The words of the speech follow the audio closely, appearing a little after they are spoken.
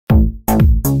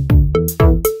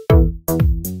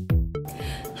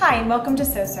Hi, and welcome to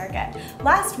Sew Circuit.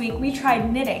 Last week we tried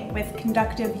knitting with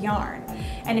conductive yarn,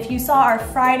 and if you saw our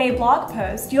Friday blog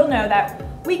post, you'll know that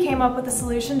we came up with a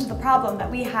solution to the problem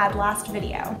that we had last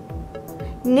video.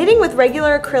 Knitting with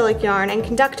regular acrylic yarn and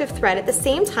conductive thread at the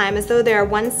same time as though they are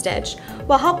one stitch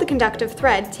will help the conductive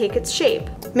thread take its shape.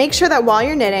 Make sure that while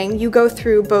you're knitting, you go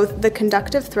through both the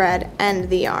conductive thread and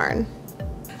the yarn.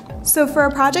 So for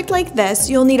a project like this,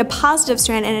 you'll need a positive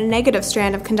strand and a negative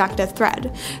strand of conductive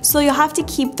thread. So you'll have to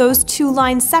keep those two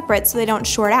lines separate so they don't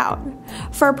short out.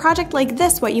 For a project like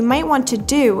this, what you might want to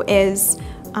do is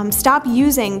stop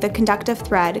using the conductive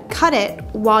thread, cut it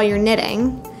while you're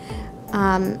knitting,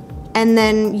 and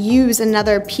then use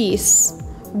another piece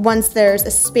once there's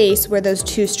a space where those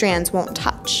two strands won't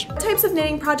touch. What types of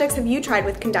knitting projects have you tried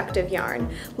with conductive yarn?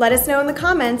 Let us know in the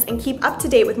comments and keep up to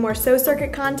date with more Sew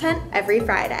Circuit content every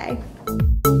Friday.